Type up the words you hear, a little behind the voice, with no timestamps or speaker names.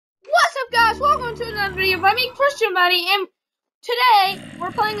welcome to another video by me, Christian Buddy, and today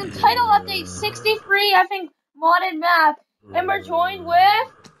we're playing in Title Update 63, I think, modded map, and we're joined with...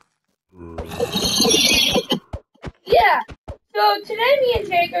 Yeah, so today me and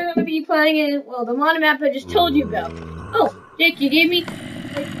Jake are going to be playing in, well, the modded map I just told you about. Oh, Jake, you gave me,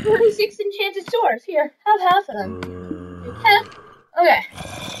 like, 46 enchanted swords. Here, have half of them. Okay,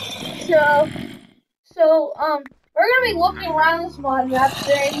 so, we're gonna be looking around this mod map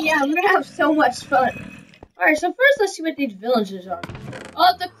today, and yeah, we're gonna have so much fun. Alright, so first let's see what these villages are.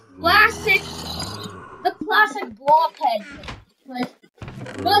 Oh, the classic blockhead thing. Like,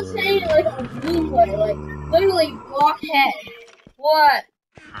 I'm not saying it like a blue way, like, literally blockhead. What?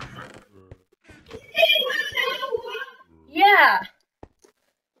 Yeah.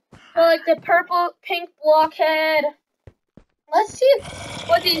 So, like, the purple, pink blockhead. Let's see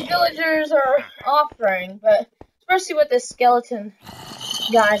what these villagers are offering, but first see what this skeleton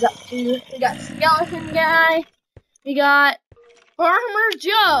guy's up to. We got Skeleton Guy. We got Farmer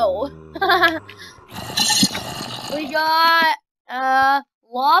Joe. We got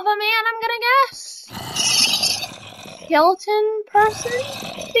Lava Man, I'm gonna guess. Skeleton person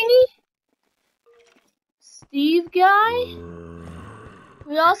thingy. Steve Guy.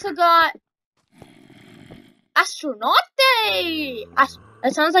 We also got Astronaut Day!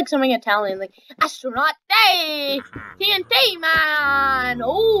 That sounds like something Italian, like Astronaut Day! TNT man!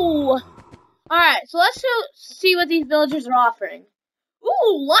 Oh! Alright, so let's see what these villagers are offering.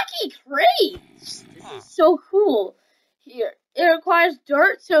 Ooh, lucky crates! This is so cool. Here, it requires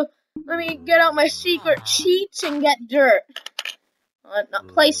dirt, so let me get out my secret cheats and get dirt. Not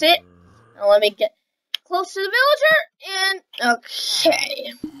place it. Now let me get close to the villager, and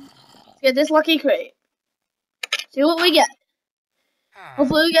okay. Let's get this lucky crate. See what we get.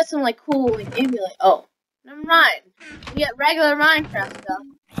 Hopefully we get some like cool like amulet. Oh, never mind. We get regular Minecraft stuff.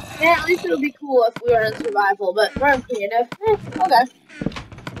 Yeah, at least it would be cool if we were in survival, but we're in creative.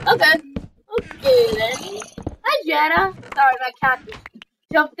 Okay then. Hi Jenna. Sorry, my cat just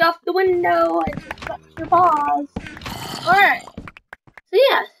jumped off the window and just touched her paws. Alright. So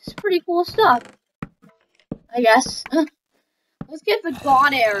yeah, it's pretty cool stuff. I guess. Let's get the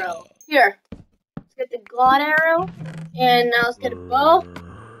God Arrow. Here. Get the God Arrow, and now let's get a bow.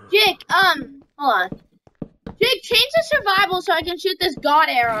 Jake, hold on. Jake, change the survival so I can shoot this God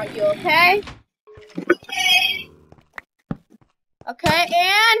Arrow at you, okay? Okay,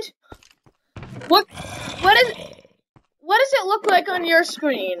 and what does it look like on your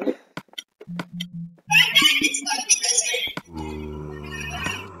screen?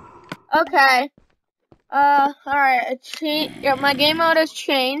 Okay. Alright, my game mode has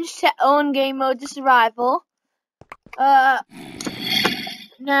changed to own game mode to survival. Now,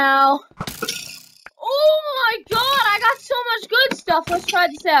 oh my god, I got so much good stuff. Let's try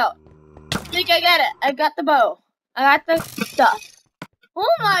this out. I think I get it. I got the bow. I got the stuff.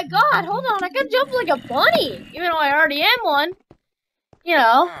 Oh my god, hold on, I can jump like a bunny, even though I already am one. You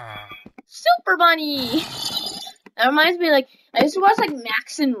know, super bunny. That reminds me, like, I used to watch, like,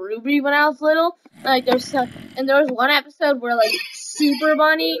 Max and Ruby when I was little. Like, there was one episode where, like, Super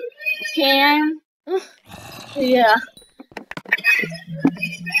Bunny came. Yeah.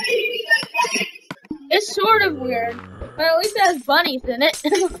 It's sort of weird, but at least it has bunnies in it.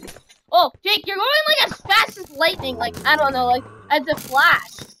 Oh, Jake, you're going, like, as fast as lightning. Like, I don't know, like, as a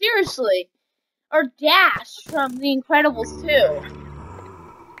Flash. Seriously. Or Dash from The Incredibles 2.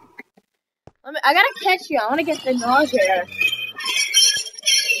 I gotta catch you. I wanna get the nausea.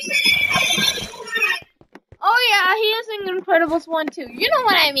 Oh yeah, he is in Incredibles 1 too. You know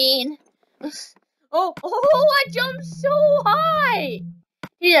what I mean. Oh, I jumped so high.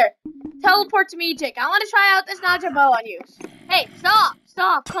 Here, teleport to me, Jake. I wanna try out this nausea bow on you. Hey, stop.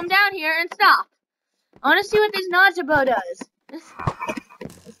 Come down here and stop. I wanna see what this nausea bow does.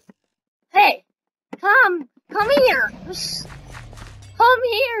 Hey, come here. Come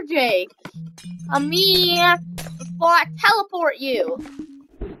here, Jake. Come here before I teleport you.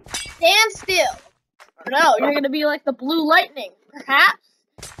 Stand still. Or no, you're gonna be like the blue lightning, perhaps.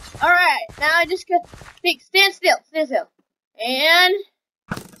 Alright, now I just got stand still. And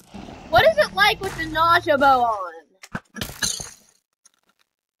what is it like with the nausea bow on?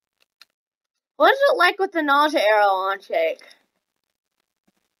 What is it like with the nausea arrow on, Jake?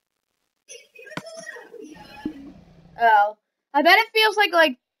 Oh. I bet it feels like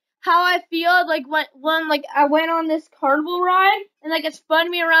how I feel like when like I went on this carnival ride and like it spun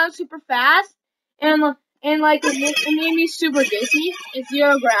me around super fast and like it made me super dizzy. It's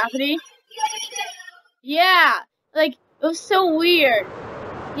zero gravity. Yeah, like it was so weird.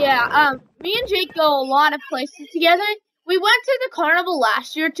 Yeah, me and Jake go a lot of places together. We went to the carnival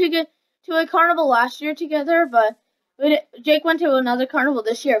last year to a carnival last year together, but Jake went to another carnival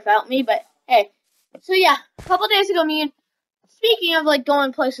this year without me. But hey, so yeah, a couple days ago, speaking of like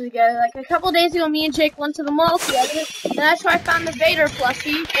going places together, like a couple days ago, me and Jake went to the mall together, and that's where I found the Vader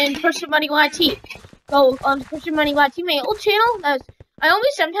plushie in Push Your Money YT. Go on to Push Your Money YT, my old channel. I only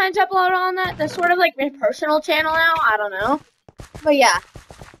sometimes upload on that. That's sort of like my personal channel now. I don't know, but yeah,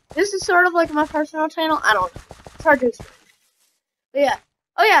 this is sort of like my personal channel. I don't know. It's hard to explain. But yeah.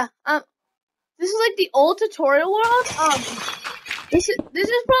 Oh yeah. This is like the old tutorial world. This is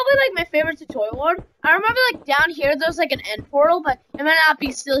probably like my favorite tutorial world. I remember like down here there's like an end portal, but it might not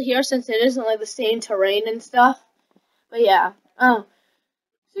be still here since it isn't like the same terrain and stuff. But yeah. So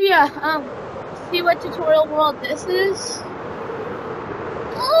yeah. See what tutorial world this is.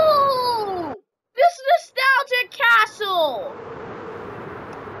 Oh, this nostalgic castle.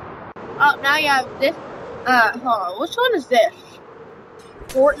 Oh, now you have this. Hold on. Which one is this?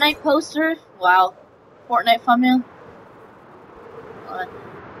 Fortnite poster? Wow. Fortnite thumbnail?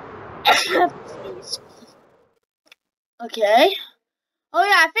 Okay. Oh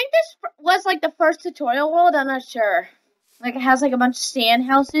yeah, I think this was like the first tutorial world. I'm not sure. Like it has like a bunch of sand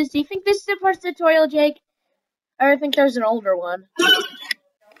houses. Do you think this is the first tutorial, Jake? Or I think there's an older one.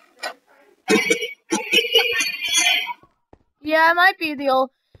 Yeah, it might be the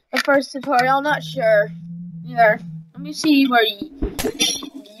first tutorial. I'm not sure. Here, let me see where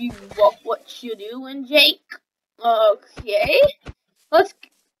what you doing, Jake? Okay, let's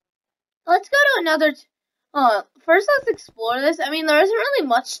go to another. First let's explore this. I mean, there isn't really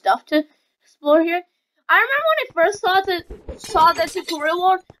much stuff to explore here. I remember when I first saw the tutorial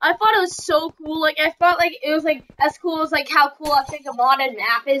world, I thought it was so cool. Like I thought like it was like as cool as like how cool I think a modded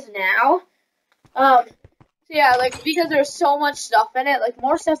map is now. So yeah, like because there's so much stuff in it, like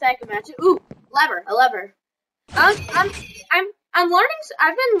more stuff that I can imagine. Ooh, a lever. I'm learning.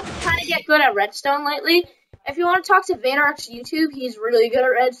 I've been trying to get good at redstone lately. If you want to talk to VaynerX YouTube, he's really good at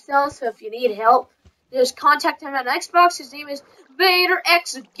redstone. So if you need help, just contact him on Xbox. His name is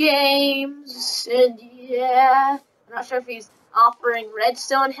VaynerX Games, and yeah, I'm not sure if he's offering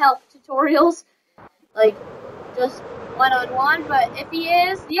redstone help tutorials, like just one-on-one. But if he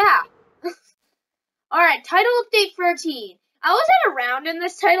is, yeah. All right, title update 13. I wasn't around in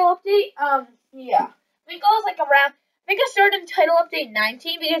this title update. Yeah. I think I was like around. I think I started in title update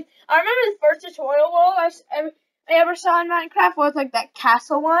 19 because I remember the first tutorial world I ever saw in Minecraft was like that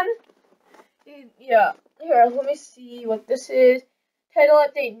castle one. Yeah. Here, let me see what this is. Title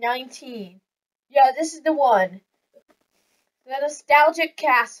update 19. Yeah, this is the one. The nostalgic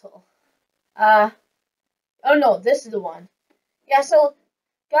castle. Oh no, this is the one. Yeah. So,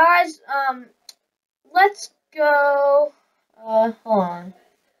 guys, let's go. Hold on.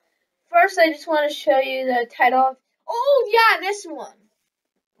 First, I just want to show you the title. Oh yeah, this one.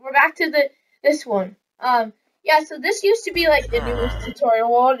 We're back to this one. Yeah. So this used to be like the newest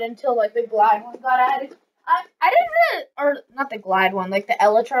tutorial world until like the glide one got added. I didn't really, or not the glide one, like the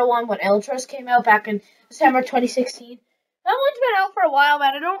Elytra one when Elytras came out back in December 2016. That one's been out for a while,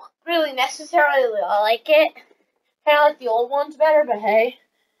 but I don't really necessarily like it. Kind of like the old ones better, but hey.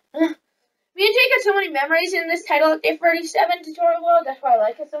 Me and Jake have so many memories in this title update 37 tutorial world. That's why I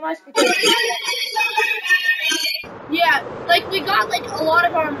like it so much. Because yeah, like we got like a lot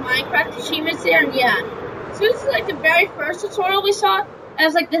of our Minecraft achievements there, and yeah. So this is like the very first tutorial we saw. It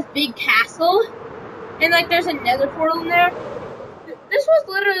was like this big castle, and like there's a nether portal in there. This was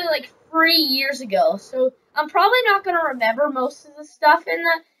literally like 3 years ago, so I'm probably not gonna remember most of the stuff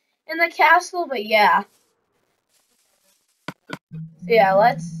in the castle, but yeah. So yeah,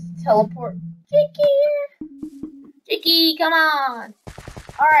 let's teleport. Jakey, come on.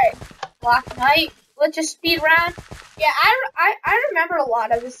 Alright, Black Knight. Let's just speed around. Yeah, I remember a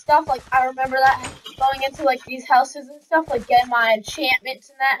lot of this stuff. Like, I remember that going into, like, these houses and stuff. Like, getting my enchantments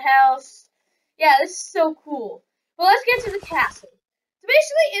in that house. Yeah, this is so cool. Well, let's get to the castle. So,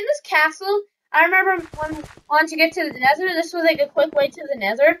 basically, in this castle, I remember when I wanted to get to the nether, this was, like, a quick way to the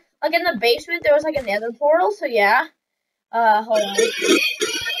nether. Like, in the basement, there was, like, a nether portal, so yeah. Hold on.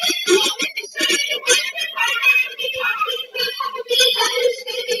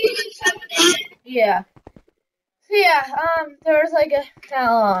 Yeah. So yeah, there was like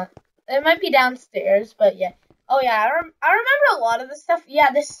it might be downstairs, but yeah. Oh yeah, I remember a lot of the stuff.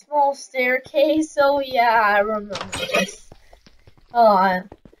 Yeah, this small staircase. So yeah, I remember this. Hold on.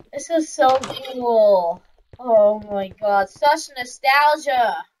 This is so cool. Oh my god, such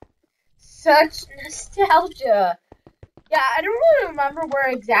nostalgia. Such nostalgia. Yeah, I don't really remember where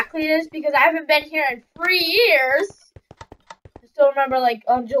exactly it is because I haven't been here in 3 years. I still remember, like,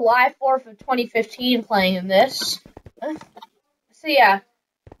 on July 4th of 2015 playing in this. So, yeah.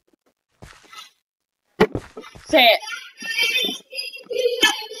 Say it.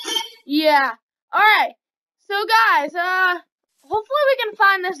 Yeah. Alright. So guys, hopefully we can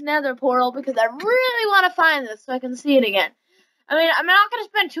find this nether portal because I really want to find this so I can see it again. I mean, I'm not going to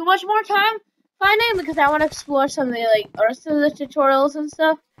spend too much more time finding because I want to explore some of the, like, rest of the tutorials and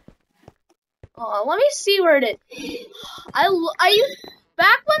stuff. Let me see where it is.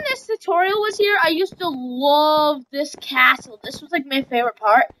 Back when this tutorial was here, I used to love this castle. This was, like, my favorite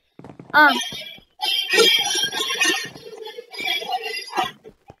part.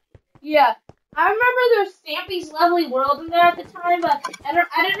 Yeah. I remember there was Stampy's Lovely World in there at the time, but I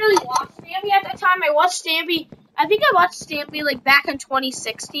didn't really watch Stampy at that time. I watched Stampy, I think I watched Stampy, like, back in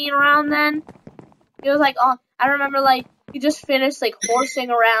 2016 around then. It was, like, I remember, like, he just finished, like,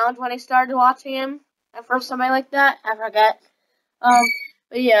 horsing around when I started watching him. At first, something like that. I forget.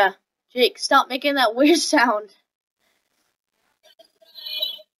 But yeah. Jake, stop making that weird sound.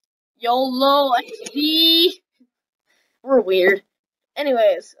 YOLO XD. We're weird.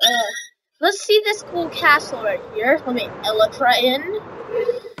 Anyways, let's see this cool castle right here. Let me elytra in.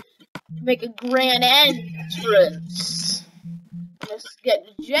 Make a grand entrance. Let's get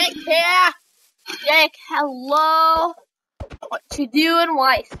Jake here. Jake, hello. What you doing?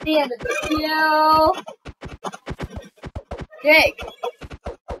 Why standing still? Jake,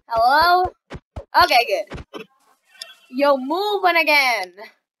 hello. Okay, good. Yo, moving again.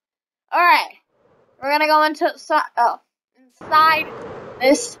 All right, we're gonna go inside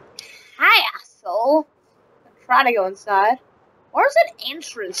this castle. Try to go inside. Where's an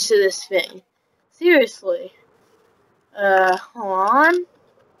entrance to this thing? Seriously. Hold on.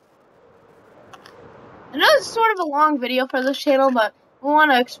 I know it's sort of a long video for this channel, but we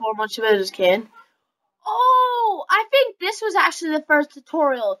want to explore much of it as we can. Oh, I think this was actually the first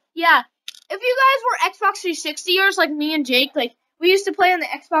tutorial. Yeah. If you guys were Xbox 360ers like me and Jake, like, we used to play on the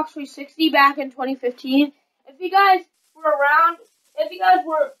Xbox 360 back in 2015. If you guys were around, if you guys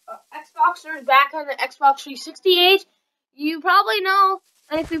were Xboxers back on the Xbox 360 age, you probably know,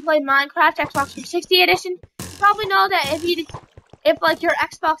 and if you played Minecraft Xbox 360 edition, you probably know that if like your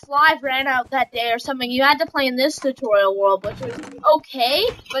Xbox Live ran out that day or something, you had to play in this tutorial world, which was okay,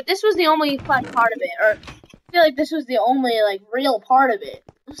 but this was the only fun part of it, or I feel like this was the only, like, real part of it,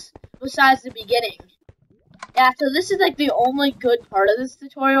 besides the beginning. Yeah, so this is, like, the only good part of this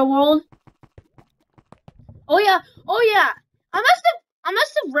tutorial world. Oh yeah, I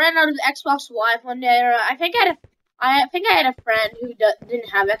must have ran out of the Xbox Live one day, or I think I had a friend who didn't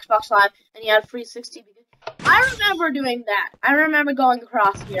have Xbox Live, and he had a 360. I remember doing that. I remember going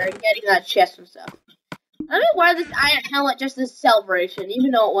across here and getting that chest and stuff. Let me wear this iron helmet just as celebration, even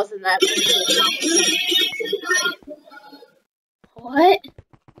though it wasn't that big. What?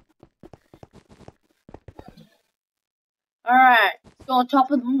 Alright, let's go on top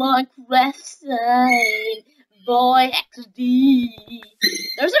of the Minecraft sign. Boy XD.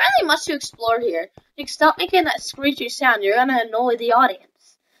 There's not really much to explore here. Like, stop making that screechy sound. You're gonna annoy the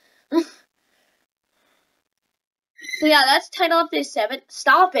audience. So yeah, that's title update 7.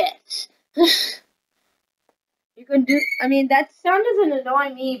 Stop it. You can do. I mean, that sound doesn't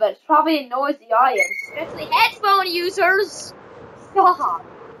annoy me, but it probably annoys the audience, especially headphone users. Stop.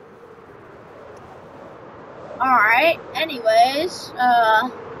 All right. Anyways,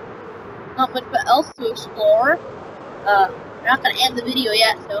 not much else to explore. We're not gonna end the video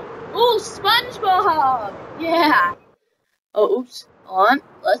yet, so. Ooh, SpongeBob! Yeah. Oh, oops. On.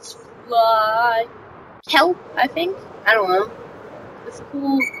 Let's fly. Kelp, I think. I don't know. It's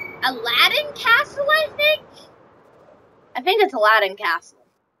cool. Aladdin Castle, I think? I think it's Aladdin Castle.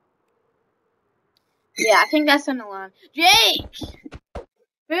 Yeah, I think that's an Aladdin. Jake! If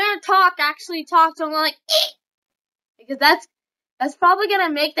you're gonna talk, actually talk to him like, because that's probably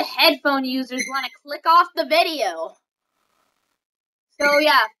gonna make the headphone users want to click off the video. So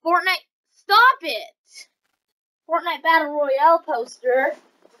yeah, Fortnite, stop it! Fortnite Battle Royale poster.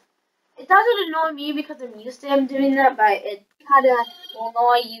 It doesn't annoy me because I'm used to him doing that, but it kind of will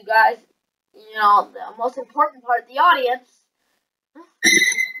annoy you guys. You know, the most important part of the audience.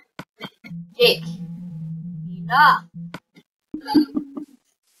 Jake. Enough.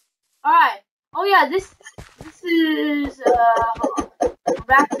 Alright. Oh yeah, this is,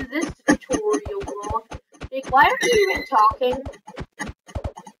 back to this tutorial world. Jake, why are you even talking?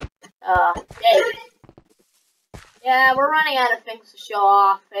 Jake. Yeah, we're running out of things to show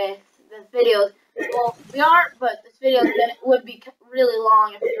off. The videos, well, we aren't, but this video would be really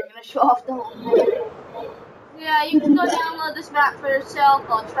long if we were going to show off the whole thing. Yeah, you can go download this map for yourself.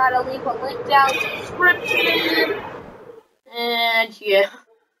 I'll try to leave a link down in the description. And yeah,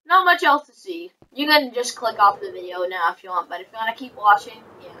 not much else to see. You can just click off the video now if you want, but if you want to keep watching,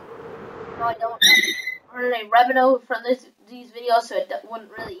 yeah. No, I don't. earn any revenue from these videos, so it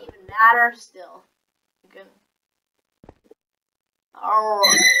wouldn't really even matter. Still, you can. All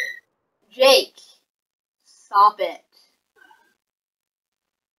right, Jake, stop it.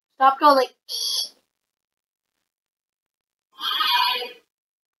 Stop going like.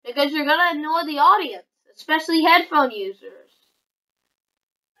 Because you're gonna annoy the audience, especially headphone users.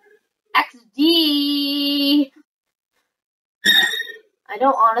 XD. I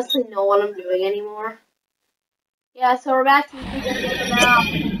don't honestly know what I'm doing anymore. Yeah, so we're back to the beginning of the map.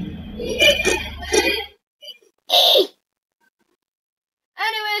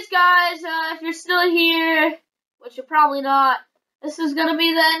 Anyways, guys, if you're still here, which you're probably not, this is gonna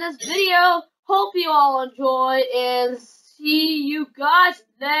be the end of this video. Hope you all enjoy, and see you guys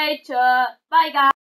later. Bye, guys.